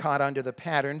already caught on to the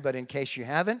pattern, but in case you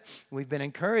haven't, we've been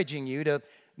encouraging you to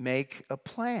make a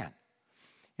plan.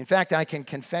 In fact, I can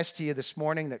confess to you this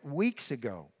morning that weeks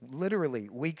ago, literally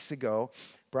weeks ago,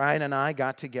 Brian and I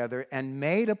got together and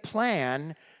made a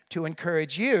plan to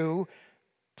encourage you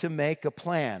to make a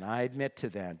plan. I admit to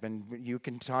that. And you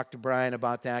can talk to Brian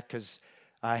about that because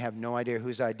I have no idea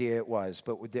whose idea it was.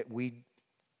 But we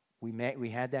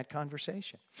had that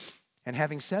conversation. And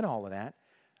having said all of that,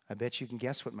 I bet you can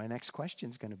guess what my next question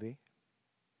is going to be.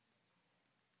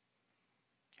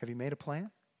 Have you made a plan?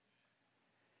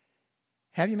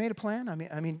 Have you made a plan?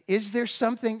 I mean, is there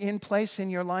something in place in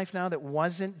your life now that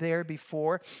wasn't there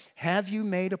before? Have you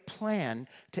made a plan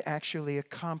to actually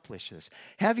accomplish this?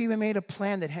 Have you made a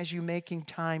plan that has you making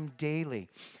time daily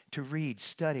to read,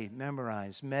 study,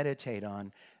 memorize, meditate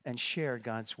on, and share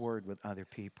God's Word with other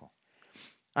people?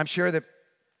 I'm sure that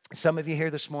some of you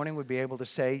here this morning would be able to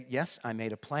say, yes, I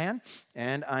made a plan,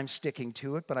 and I'm sticking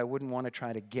to it, but I wouldn't want to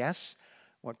try to guess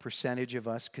what percentage of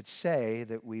us could say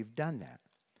that we've done that.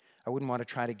 I wouldn't want to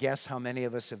try to guess how many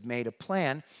of us have made a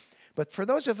plan. But for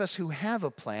those of us who have a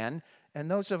plan and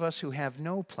those of us who have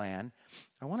no plan,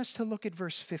 I want us to look at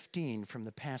verse 15 from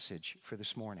the passage for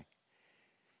this morning.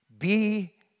 Be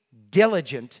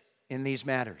diligent in these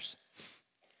matters.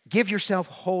 Give yourself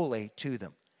wholly to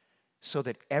them so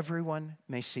that everyone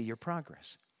may see your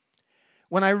progress.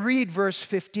 When I read verse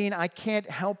 15, I can't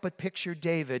help but picture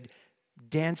David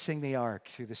dancing the ark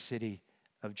through the city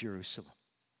of Jerusalem.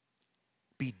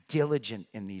 Be diligent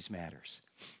in these matters.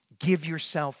 Give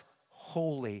yourself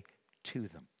wholly to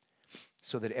them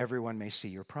so that everyone may see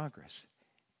your progress.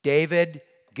 David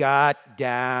got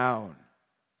down.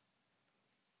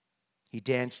 He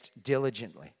danced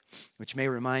diligently, which may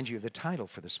remind you of the title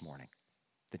for this morning,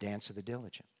 The Dance of the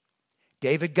Diligent.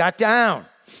 David got down.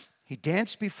 He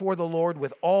danced before the Lord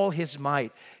with all his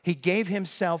might. He gave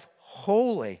himself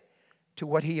wholly to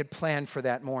what he had planned for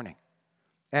that morning.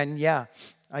 And yeah,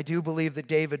 I do believe that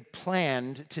David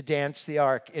planned to dance the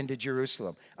ark into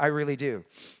Jerusalem. I really do.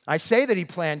 I say that he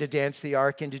planned to dance the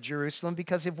ark into Jerusalem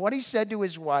because of what he said to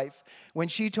his wife when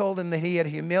she told him that he had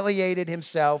humiliated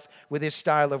himself with his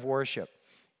style of worship.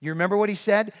 You remember what he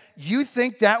said? You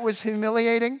think that was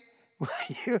humiliating?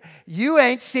 You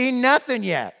ain't seen nothing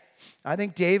yet. I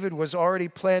think David was already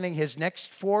planning his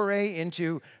next foray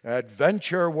into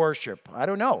adventure worship. I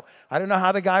don't know. I don't know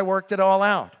how the guy worked it all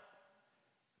out.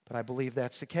 But I believe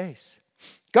that's the case.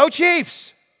 Go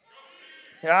Chiefs!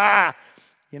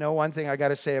 You know, one thing I got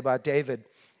to say about David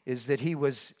is that he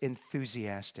was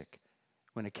enthusiastic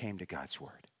when it came to God's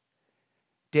Word.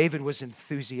 David was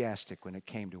enthusiastic when it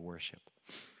came to worship.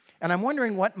 And I'm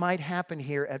wondering what might happen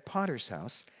here at Potter's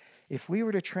House if we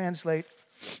were to translate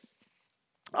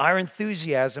our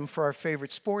enthusiasm for our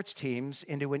favorite sports teams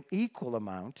into an equal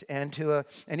amount and to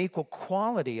an equal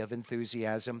quality of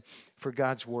enthusiasm for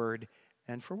God's Word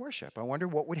and for worship. I wonder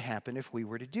what would happen if we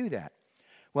were to do that.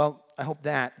 Well, I hope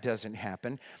that doesn't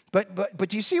happen. But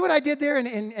do you see what I did there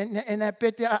in that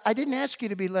bit? I didn't ask you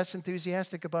to be less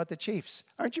enthusiastic about the Chiefs.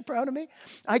 Aren't you proud of me?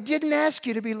 I didn't ask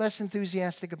you to be less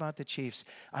enthusiastic about the Chiefs.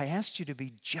 I asked you to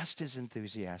be just as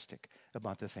enthusiastic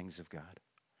about the things of God.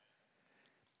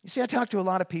 You see, I talk to a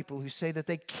lot of people who say that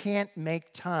they can't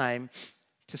make time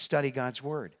to study God's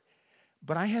Word.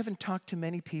 But I haven't talked to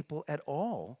many people at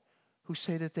all who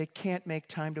say that they can't make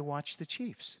time to watch the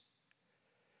Chiefs.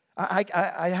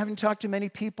 I haven't talked to many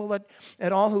people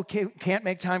at all who can't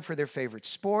make time for their favorite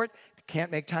sport,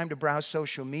 can't make time to browse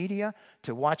social media,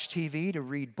 to watch TV, to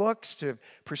read books, to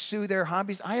pursue their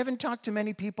hobbies. I haven't talked to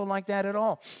many people like that at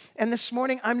all. And this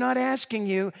morning, I'm not asking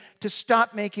you to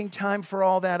stop making time for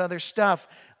all that other stuff.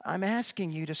 I'm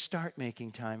asking you to start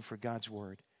making time for God's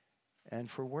Word and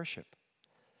for worship.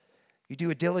 You do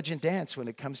a diligent dance when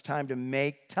it comes time to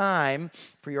make time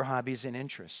for your hobbies and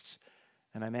interests.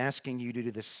 And I'm asking you to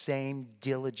do the same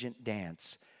diligent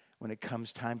dance when it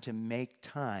comes time to make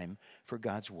time for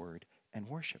God's word and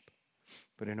worship.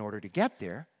 But in order to get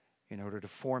there, in order to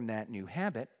form that new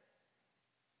habit,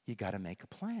 you got to make a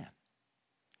plan.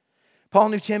 Paul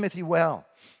knew Timothy well,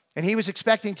 and he was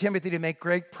expecting Timothy to make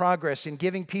great progress in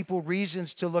giving people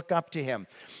reasons to look up to him,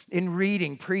 in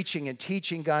reading, preaching, and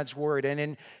teaching God's word, and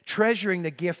in treasuring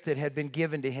the gift that had been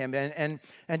given to him, and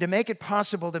to make it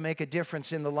possible to make a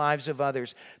difference in the lives of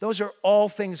others. Those are all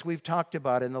things we've talked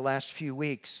about in the last few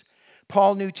weeks.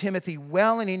 Paul knew Timothy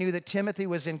well, and he knew that Timothy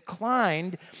was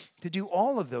inclined to do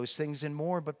all of those things and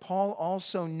more, but Paul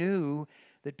also knew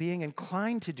that being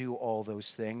inclined to do all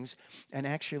those things and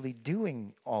actually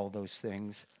doing all those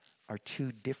things are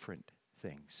two different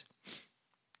things.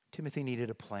 Timothy needed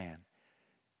a plan,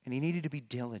 and he needed to be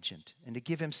diligent and to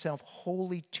give himself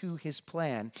wholly to his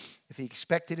plan if he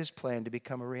expected his plan to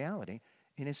become a reality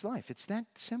in his life. It's that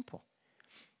simple.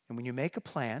 And when you make a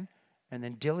plan and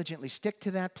then diligently stick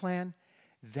to that plan,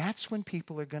 that's when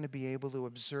people are going to be able to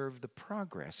observe the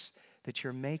progress that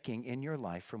you're making in your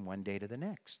life from one day to the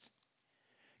next.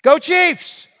 Go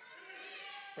Chiefs!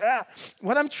 Yeah.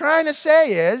 What I'm trying to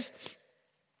say is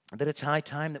that it's high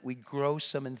time that we grow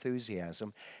some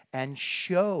enthusiasm and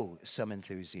show some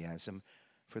enthusiasm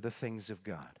for the things of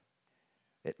God.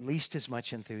 At least as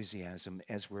much enthusiasm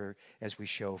as we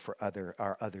show for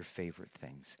our other favorite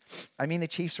things. I mean, the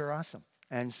Chiefs are awesome,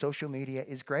 and social media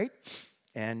is great,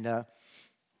 but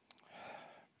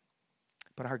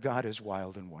our God is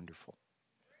wild and wonderful.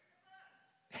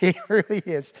 He really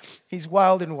is. He's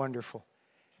wild and wonderful.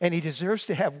 And he deserves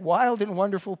to have wild and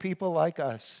wonderful people like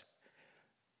us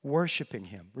worshiping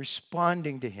him,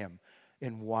 responding to him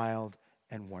in wild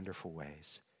and wonderful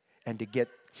ways. And to get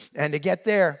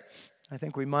there, I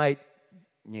think we might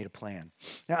need a plan.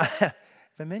 Now, have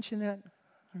I mentioned that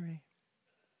already?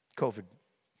 COVID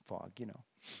fog,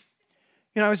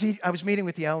 I was meeting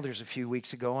with the elders a few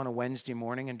weeks ago on a Wednesday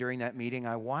morning, and during that meeting,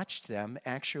 I watched them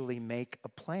actually make a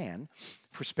plan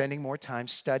for spending more time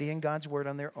studying God's Word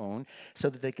on their own so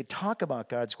that they could talk about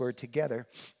God's Word together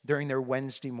during their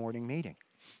Wednesday morning meeting.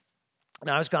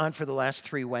 Now, I was gone for the last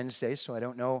 3 Wednesdays, so I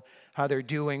don't know how they're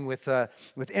doing with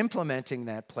implementing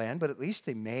that plan, but at least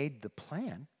they made the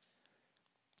plan.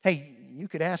 Hey, you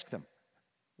could ask them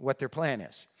what their plan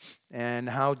is and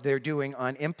how they're doing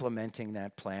on implementing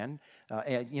that plan,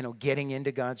 getting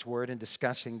into God's Word and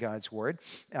discussing God's Word.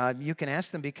 You can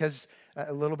ask them because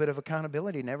a little bit of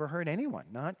accountability never hurt anyone,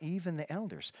 not even the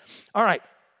elders. All right,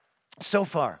 so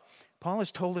far, Paul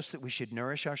has told us that we should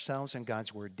nourish ourselves in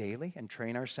God's Word daily and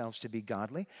train ourselves to be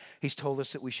godly. He's told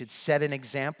us that we should set an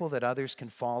example that others can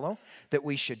follow, that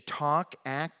we should talk,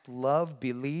 act, love,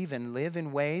 believe, and live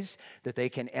in ways that they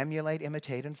can emulate,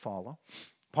 imitate, and follow.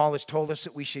 Paul has told us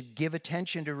that we should give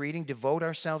attention to reading, devote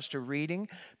ourselves to reading,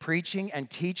 preaching, and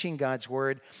teaching God's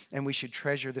Word, and we should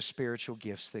treasure the spiritual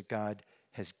gifts that God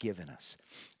has given us.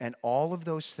 And all of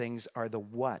those things are the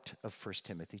what of 1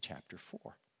 Timothy chapter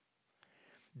 4.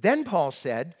 Then Paul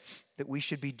said that we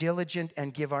should be diligent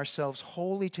and give ourselves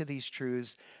wholly to these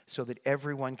truths so that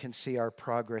everyone can see our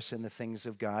progress in the things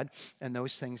of God. And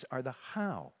those things are the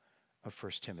how of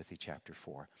 1 Timothy chapter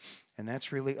 4. And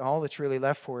that's really all that's really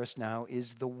left for us now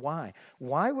is the why.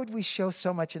 Why would we show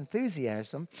so much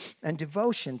enthusiasm and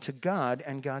devotion to God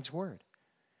and God's Word?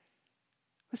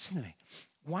 Listen to me.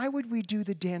 Why would we do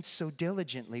the dance so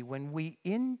diligently when we,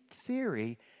 in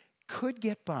theory, could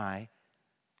get by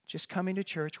just coming to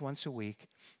church once a week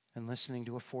and listening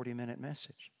to a 40-minute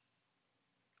message?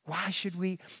 Why should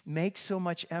we make so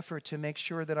much effort to make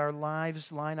sure that our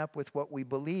lives line up with what we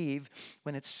believe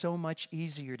when it's so much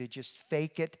easier to just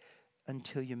fake it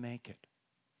until you make it?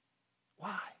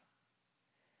 Why?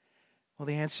 Well,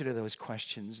 the answer to those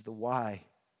questions, the why,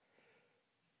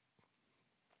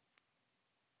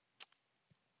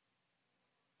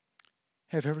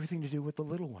 have everything to do with the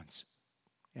little ones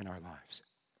in our lives.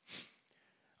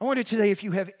 I wonder today if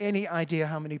you have any idea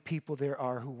how many people there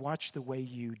are who watch the way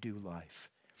you do life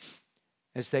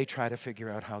as they try to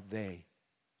figure out how they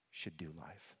should do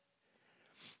life.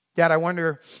 Dad, I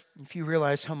wonder if you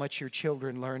realize how much your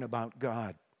children learn about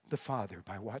God, the Father,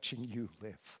 by watching you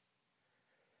live.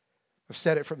 I've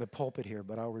said it from the pulpit here,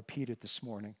 but I'll repeat it this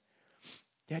morning.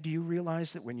 Dad, do you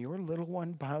realize that when your little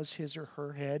one bows his or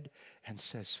her head and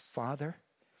says, Father,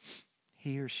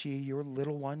 he or she, your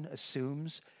little one,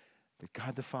 assumes that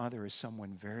God the Father is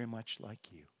someone very much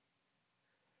like you?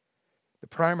 The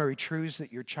primary truths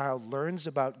that your child learns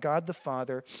about God the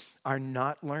Father are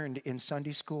not learned in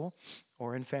Sunday school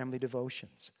or in family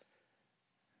devotions.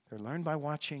 They learn by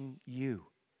watching you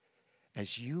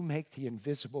as you make the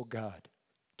invisible God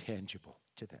tangible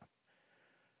to them.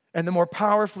 And the more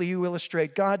powerfully you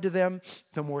illustrate God to them,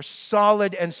 the more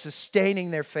solid and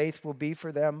sustaining their faith will be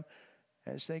for them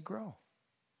as they grow.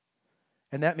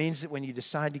 And that means that when you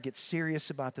decide to get serious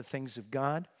about the things of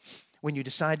God, when you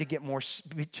decide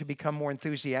to become more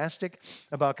enthusiastic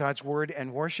about God's word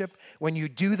and worship, when you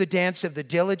do the dance of the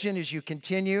diligent as you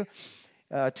continue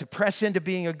to press into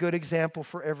being a good example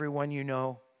for everyone you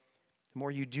know, the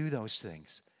more you do those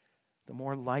things, the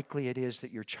more likely it is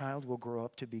that your child will grow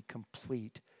up to be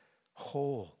complete,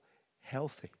 whole,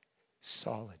 healthy,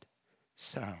 solid,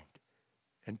 sound,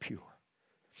 and pure.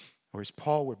 Or as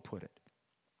Paul would put it,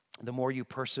 the more you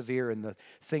persevere in the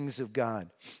things of God,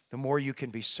 the more you can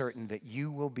be certain that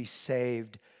you will be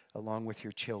saved along with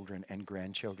your children and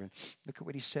grandchildren. Look at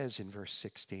what he says in verse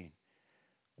 16.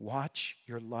 Watch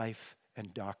your life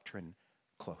and doctrine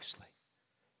closely.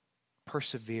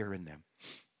 Persevere in them,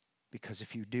 because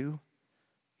if you do,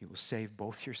 you will save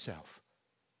both yourself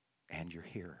and your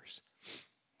hearers.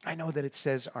 I know that it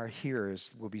says our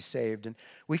hearers will be saved, and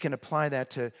we can apply that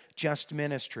to just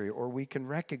ministry, or we can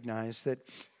recognize that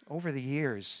over the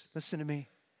years, listen to me,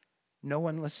 no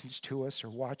one listens to us or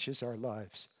watches our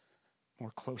lives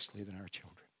more closely than our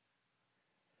children.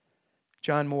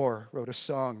 John Moore wrote a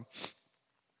song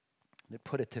that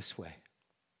put it this way.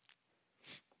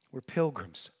 We're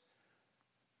pilgrims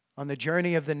on the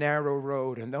journey of the narrow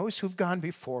road, and those who've gone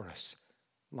before us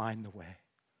line the way,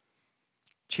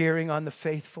 cheering on the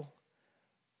faithful,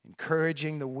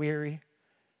 encouraging the weary,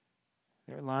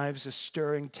 their lives a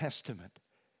stirring testament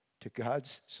to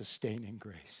God's sustaining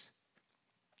grace.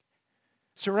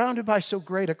 Surrounded by so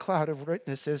great a cloud of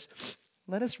witnesses,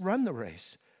 let us run the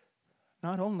race,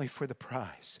 not only for the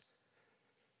prize,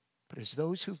 but as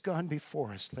those who've gone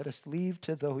before us, let us leave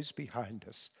to those behind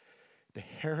us the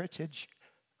heritage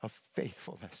of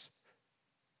faithfulness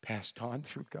passed on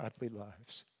through godly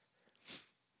lives.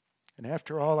 And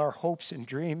after all our hopes and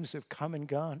dreams have come and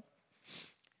gone,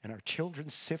 and our children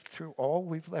sift through all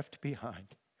we've left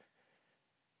behind,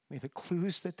 may the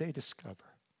clues that they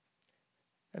discover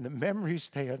and the memories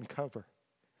they uncover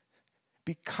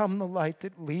become the light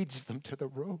that leads them to the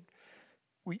road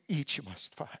we each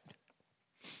must find.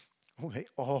 Oh, may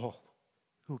all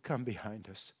who come behind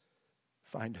us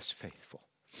find us faithful.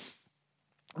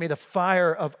 May the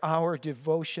fire of our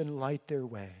devotion light their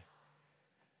way.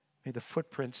 May the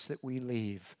footprints that we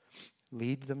leave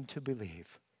lead them to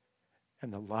believe,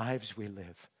 and the lives we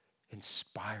live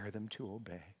inspire them to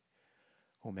obey.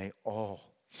 Oh, may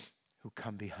all who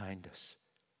come behind us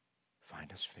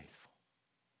find us faithful.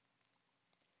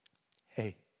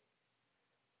 Hey,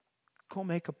 go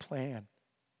make a plan.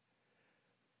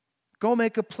 Go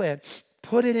make a plan.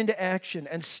 Put it into action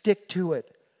and stick to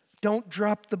it. Don't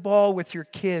drop the ball with your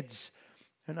kids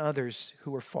and others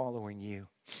who are following you.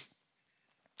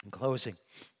 In closing,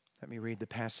 let me read the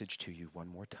passage to you one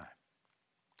more time.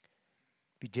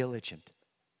 Be diligent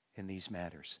in these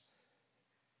matters.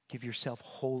 Give yourself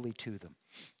wholly to them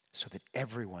so that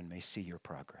everyone may see your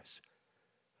progress.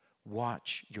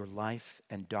 Watch your life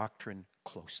and doctrine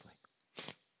closely.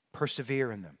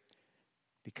 Persevere in them,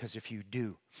 because if you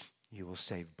do, you will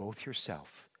save both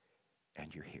yourself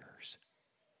and your hearers.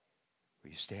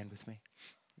 Will you stand with me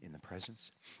in the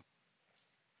presence?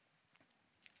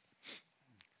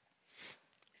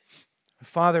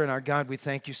 Father and our God, we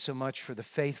thank you so much for the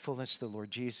faithfulness the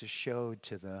Lord Jesus showed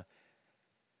to the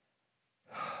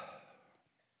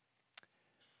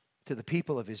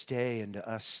people of his day and to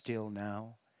us still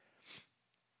now.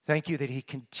 Thank you that he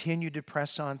continued to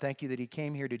press on. Thank you that he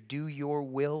came here to do your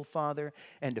will, Father,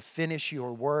 and to finish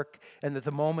your work. And that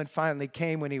the moment finally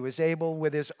came when he was able,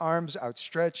 with his arms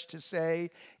outstretched, to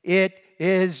say, "It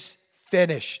is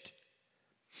finished."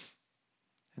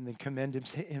 And then commend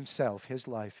himself, his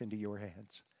life, into your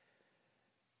hands.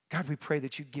 God, we pray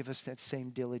that you'd give us that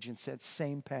same diligence, that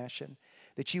same passion,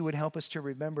 that you would help us to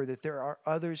remember that there are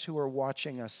others who are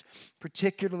watching us,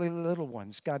 particularly little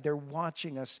ones. God, they're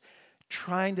watching us,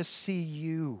 trying to see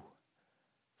you,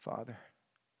 Father.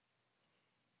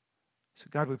 So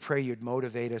God, we pray you'd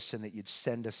motivate us and that you'd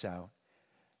send us out.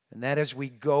 And that as we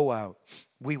go out,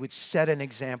 we would set an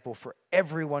example for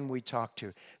everyone we talk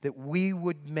to, that we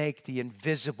would make the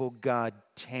invisible God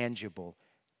tangible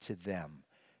to them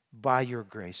by your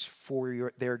grace,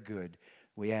 for their good.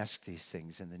 We ask these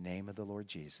things in the name of the Lord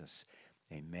Jesus.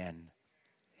 Amen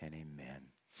and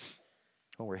amen.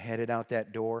 Well, we're headed out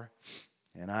that door,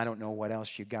 and I don't know what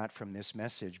else you got from this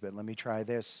message, but let me try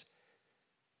this.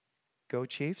 Go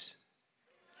Chiefs.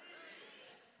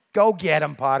 Go get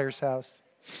them, Potter's House.